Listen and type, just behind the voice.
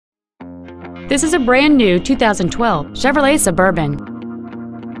This is a brand new 2012 Chevrolet Suburban.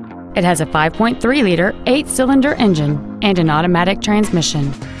 It has a 5.3-liter 8-cylinder engine and an automatic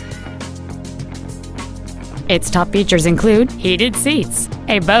transmission. Its top features include heated seats,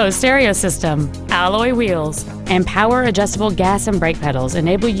 a Bose stereo system, alloy wheels, and power-adjustable gas and brake pedals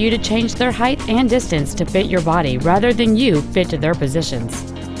enable you to change their height and distance to fit your body rather than you fit to their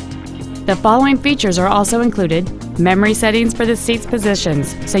positions. The following features are also included: memory settings for the seat's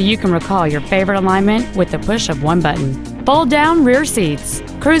positions so you can recall your favorite alignment with the push of one button, fold-down rear seats,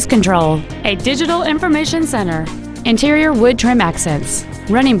 cruise control, a digital information center, interior wood trim accents,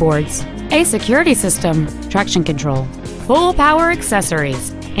 running boards, a security system, traction control, full power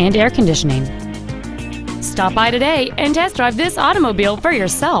accessories, and air conditioning. Stop by today and test drive this automobile for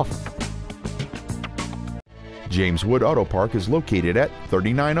yourself. James Wood Auto Park is located at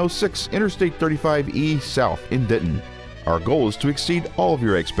 3906 Interstate 35E South in Denton. Our goal is to exceed all of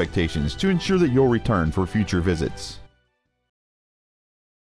your expectations to ensure that you'll return for future visits.